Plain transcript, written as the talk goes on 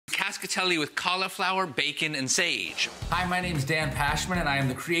cascatelli with cauliflower, bacon, and sage. Hi, my name's Dan Pashman, and I am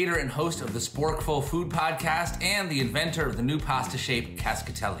the creator and host of the Sporkful food podcast and the inventor of the new pasta shape,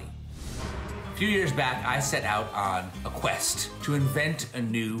 cascatelli. A few years back, I set out on a quest to invent a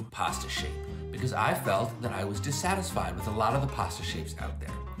new pasta shape because I felt that I was dissatisfied with a lot of the pasta shapes out there.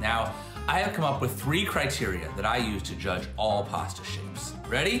 Now, I have come up with 3 criteria that I use to judge all pasta shapes.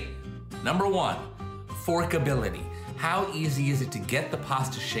 Ready? Number 1, forkability. How easy is it to get the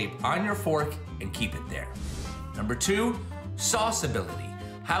pasta shape on your fork and keep it there? Number 2, sauceability.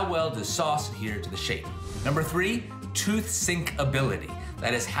 How well does sauce adhere to the shape? Number 3, tooth sink ability.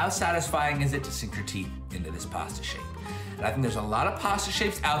 That is, how satisfying is it to sink your teeth into this pasta shape? And I think there's a lot of pasta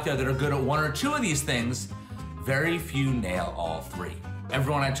shapes out there that are good at 1 or 2 of these things. Very few nail all 3.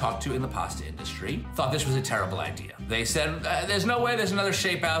 Everyone I talked to in the pasta industry thought this was a terrible idea. They said, there's no way there's another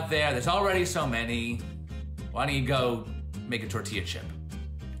shape out there. There's already so many. Why don't you go make a tortilla chip?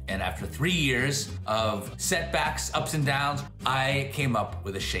 And after 3 years of setbacks, ups and downs, I came up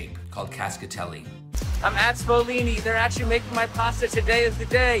with a shape called cascatelli. I'm at Spolini. They're actually making my pasta. Today is the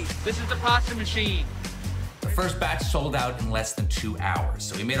day. This is the pasta machine. The first batch sold out in less than 2 hours.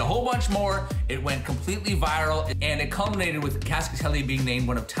 So we made a whole bunch more. It went completely viral, and it culminated with cascatelli being named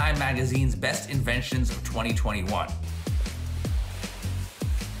one of Time Magazine's best inventions of 2021.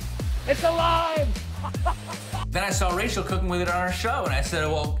 It's alive! Then I saw Rachael cooking with it on our show, and I said,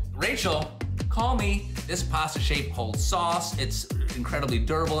 well, Rachael, call me. This pasta shape holds sauce. It's incredibly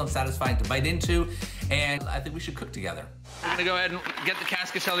durable and satisfying to bite into, and I think we should cook together. We're gonna go ahead and get the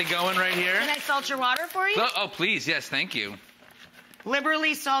cascatelli going right here. Can I salt your water for you? Oh, please, yes, thank you.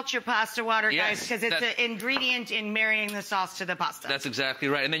 Liberally salt your pasta water, Yes, guys, because it's an ingredient in marrying the sauce to the pasta. That's exactly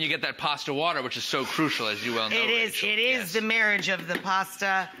right. And then you get that pasta water, which is so crucial, as you well know, It is. Rachael. It is the marriage of the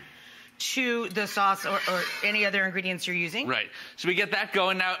pasta to the sauce or any other ingredients you're using. Right. So we get that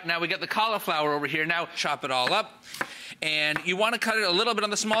going. Now we get the cauliflower over here. Now chop it all up. And you want to cut it a little bit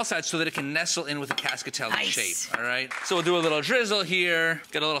on the small side so that it can nestle in with the cascatelli shape. All right. So we'll do a little drizzle here.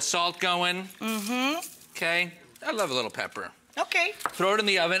 Get a little salt going. Mm-hmm. Okay. I love a little pepper. Okay. Throw it in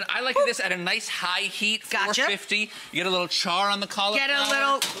the oven. I like this at a nice high heat, Gotcha. 450. You get a little char on the cauliflower. Get a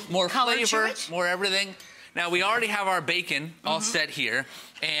little more color to flavor, it. more everything. Now we already have our bacon all set here,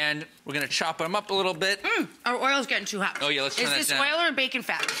 and we're gonna chop them up a little bit. Our oil's getting too hot. Oh yeah, let's turn that down. Is this oil or bacon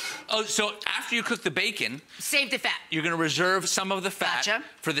fat? Oh, so after you cook the bacon, Save the fat. you're gonna reserve some of the fat Gotcha.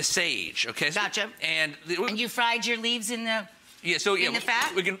 for the sage. Okay. So- Gotcha. And And you fried your leaves in the... yeah, so yeah, in the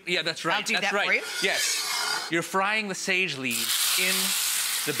fat? we can. Yeah, that's right. I'll do that's that right. for you. Yes, you're frying the sage leaves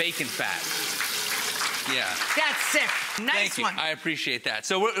in the bacon fat. Yeah. That's sick. Nice Thank you. one. I appreciate that.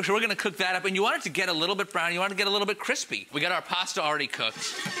 So we're going to cook that up, and you want it to get a little bit brown. You want it to get a little bit crispy. We got our pasta already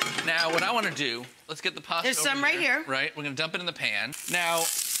cooked. Now, what I want to do, let's get the pasta There's over some right here. Right. We're going to dump it in the pan. Now,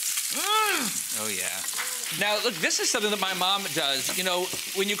 oh, yeah. Now, look, this is something that my mom does. You know,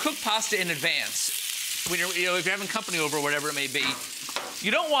 when you cook pasta in advance, when you're, if you're having company over or whatever it may be,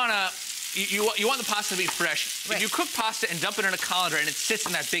 you don't want to... You want the pasta to be fresh. Right. If you cook pasta and dump it in a colander and it sits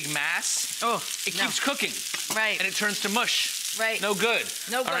in that big mass, it keeps cooking. Right. And it turns to mush. Right. No good.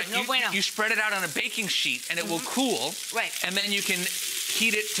 No good. No bueno. You spread it out on a baking sheet and it will cool. Right. And then you can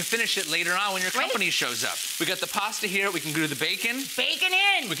heat it to finish it later on when your company shows up. We got the pasta here. We can do the bacon. Bacon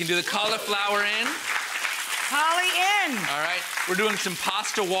in. We can do the cauliflower in. Holly in. All right. We're doing some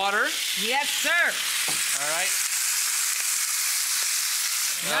pasta water. Yes, sir. All right.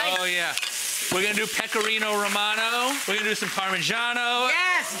 Nice. Oh, yeah. We're going to do pecorino romano. We're going to do some parmigiano.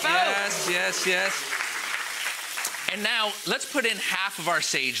 Yes, both. Yes, yes, yes. And now, let's put in half of our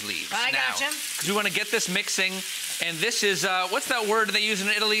sage leaves. I gotcha. Because we want to get this mixing. And this is, what's that word they use in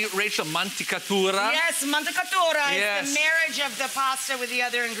Italy, Rachael? Manticatura? Yes, manticatura Yes. is the marriage of the pasta with the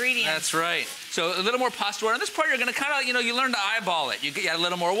other ingredients. That's right. So a little more pasta water. On this part, you're going to kind of, you learn to eyeball it. You get a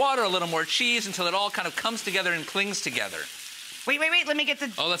little more water, a little more cheese, until it all kind of comes together and clings together. Wait. Let me get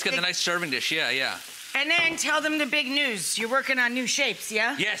the... Oh, let's get the nice serving dish. Yeah, yeah. And then tell them the big news. You're working on new shapes,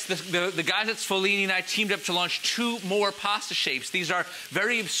 yeah? Yes, the guys at Spolini and I teamed up to launch 2 more pasta shapes. These are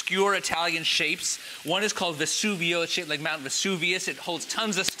very obscure Italian shapes. One is called Vesuvio. It's shaped like Mount Vesuvius. It holds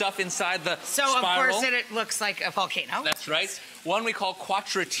tons of stuff inside the spiral. Of course, it looks like a volcano. That's right. One we call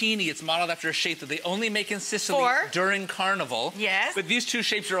Quattratini. It's modeled after a shape that they only make in Sicily during Carnival. Yes. But these 2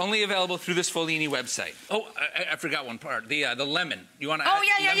 shapes are only available through the Spolini website. Oh, I forgot one part. The lemon. You want to add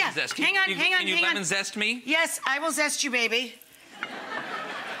lemon zest? Hang on. Can you lemon zest me? Yes, I will zest you, baby.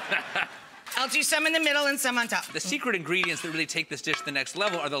 I'll do some in the middle and some on top. The secret ingredients that really take this dish to the next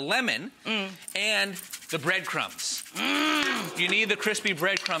level are the lemon and the breadcrumbs. You need the crispy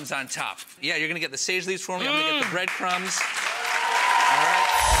breadcrumbs on top. Yeah, you're gonna get the sage leaves for me. I'm gonna get the breadcrumbs.